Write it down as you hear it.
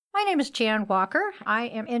name is Jan Walker. I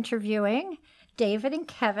am interviewing David and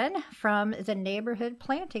Kevin from the Neighborhood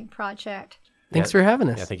Planting Project. Thanks for having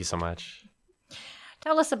us. Yeah, thank you so much.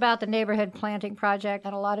 Tell us about the Neighborhood Planting Project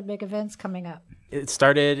and a lot of big events coming up. It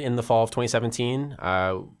started in the fall of 2017,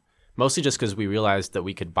 mostly just because we realized that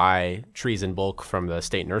we could buy trees in bulk from the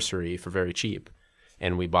state nursery for very cheap.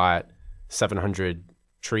 And we bought 700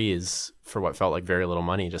 trees for what felt like very little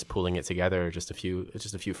money, just pooling it together, just a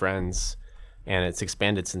few friends. And it's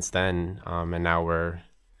expanded since then. And now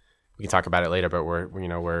we can talk about it later, but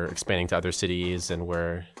we're expanding to other cities, and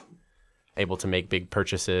we're able to make big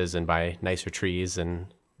purchases and buy nicer trees, and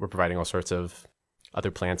we're providing all sorts of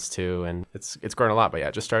other plants too, and it's grown a lot. But yeah,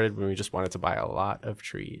 it just started when we just wanted to buy a lot of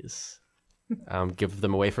trees, give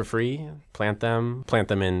them away for free, plant them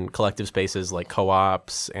in collective spaces like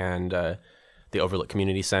co-ops and the Overlook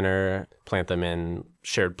Community Center, plant them in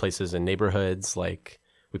shared places in neighborhoods. Like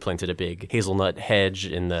we planted a big hazelnut hedge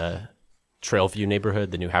in the Trailview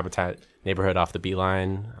neighborhood, the new Habitat neighborhood off the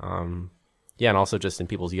Beeline. And also just in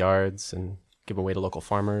people's yards, and give away to local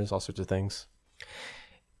farmers, all sorts of things.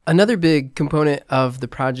 Another big component of the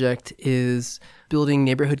project is building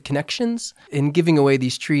neighborhood connections. In giving away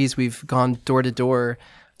these trees, we've gone door to door.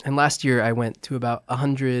 And last year I went to about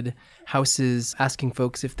 100 houses asking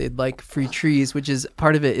folks if they'd like free trees, which is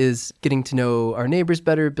part of it is getting to know our neighbors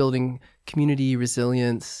better, building community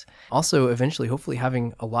resilience. Also, eventually, hopefully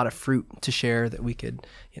having a lot of fruit to share that we could,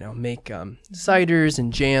 make ciders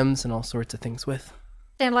and jams and all sorts of things with.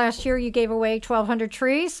 And last year you gave away 1,200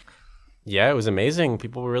 trees. Yeah, it was amazing.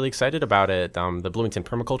 People were really excited about it. The Bloomington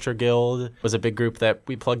Permaculture Guild was a big group that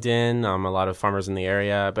we plugged in, a lot of farmers in the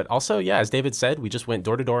area. But also, yeah, as David said, we just went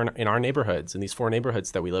door to door in our neighborhoods, in these 4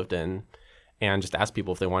 neighborhoods that we lived in, and just asked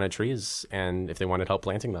people if they wanted trees and if they wanted help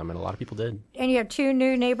planting them. And a lot of people did. And you have 2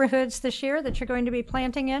 new neighborhoods this year that you're going to be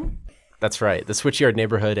planting in? That's right. The Switchyard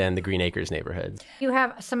neighborhood and the Green Acres neighborhood. You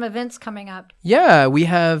have some events coming up. Yeah, we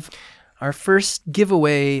have our first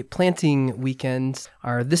giveaway planting weekend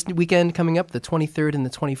are this weekend coming up, the 23rd and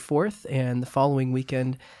the 24th, and the following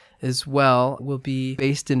weekend as well. We'll be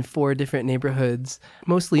based in 4 different neighborhoods,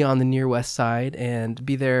 mostly on the near west side, and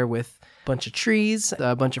be there with a bunch of trees,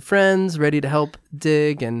 a bunch of friends ready to help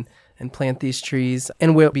dig and plant these trees.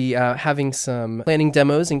 And we'll be having some planting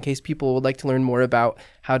demos in case people would like to learn more about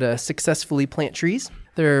how to successfully plant trees.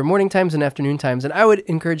 There are morning times and afternoon times, and I would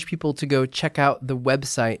encourage people to go check out the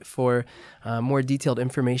website for more detailed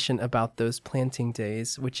information about those planting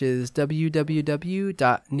days, which is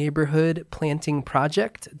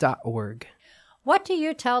www.neighborhoodplantingproject.org. What do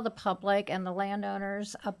you tell the public and the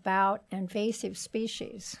landowners about invasive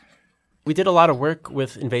species? We did a lot of work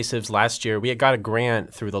with invasives last year. We had got a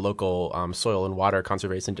grant through the local Soil and Water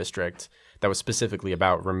Conservation District that was specifically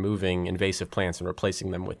about removing invasive plants and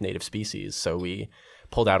replacing them with native species. So we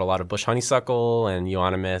pulled out a lot of bush honeysuckle and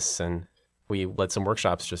euonymus, and we led some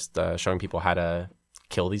workshops just showing people how to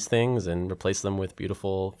kill these things and replace them with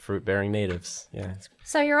beautiful fruit-bearing natives. Yeah.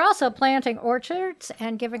 So you're also planting orchards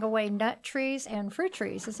and giving away nut trees and fruit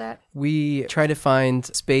trees, is that? We try to find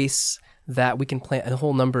space that we can plant a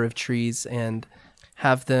whole number of trees and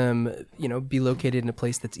have them, be located in a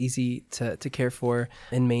place that's easy to care for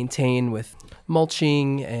and maintain with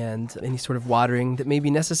mulching and any sort of watering that may be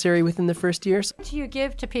necessary within the first years. What do you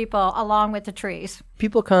give to people along with the trees?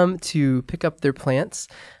 People come to pick up their plants.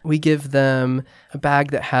 We give them a bag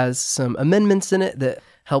that has some amendments in it that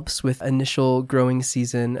helps with initial growing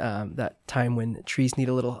season, that time when trees need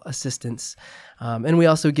a little assistance. And we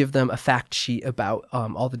also give them a fact sheet about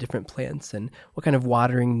all the different plants and what kind of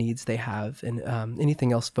watering needs they have and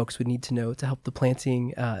anything else folks would need to know to help the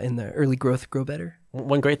planting in the early growth grow better.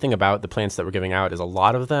 One great thing about the plants that we're giving out is a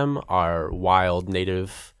lot of them are wild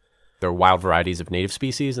native. They're wild varieties of native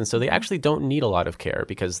species, and so they actually don't need a lot of care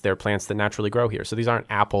because they're plants that naturally grow here. So these aren't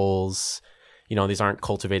apples. These aren't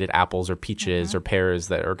cultivated apples or peaches or pears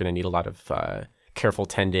that are going to need a lot of careful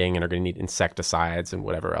tending and are going to need insecticides and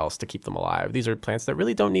whatever else to keep them alive. These are plants that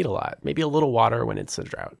really don't need a lot, maybe a little water when it's a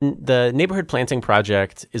drought. The Neighborhood Planting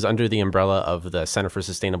Project is under the umbrella of the Center for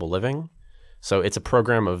Sustainable Living. So it's a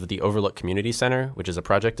program of the Overlook Community Center, which is a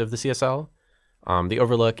project of the CSL. The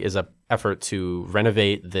Overlook is an effort to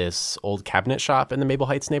renovate this old cabinet shop in the Maple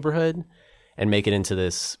Heights neighborhood and make it into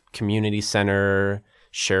this community center,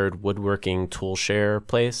 shared woodworking tool share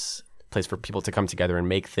place for people to come together and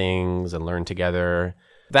make things and learn together.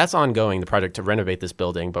 That's ongoing, the project to renovate this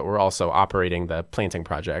building, but we're also operating the planting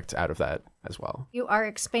project out of that as well. You are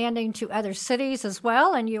expanding to other cities as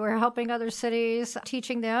well, and you are helping other cities,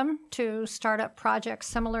 teaching them to start up projects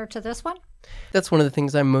similar to this one? That's one of the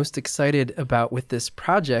things I'm most excited about with this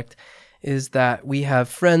project is that we have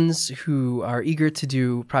friends who are eager to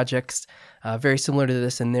do projects very similar to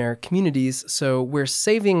this in their communities. So we're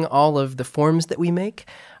saving all of the forms that we make,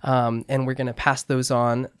 and we're going to pass those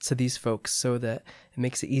on to these folks so that it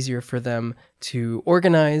makes it easier for them to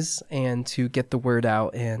organize and to get the word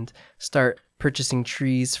out and start purchasing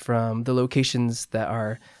trees from the locations that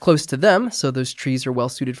are close to them. So those trees are well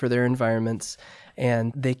suited for their environments,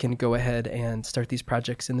 and they can go ahead and start these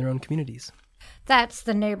projects in their own communities. That's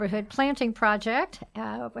the Neighborhood Planting Project.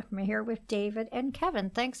 I'm here with David and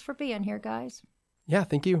Kevin. Thanks for being here, guys. Yeah,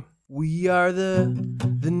 thank you. We are the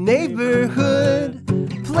Neighborhood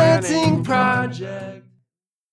Planting Project.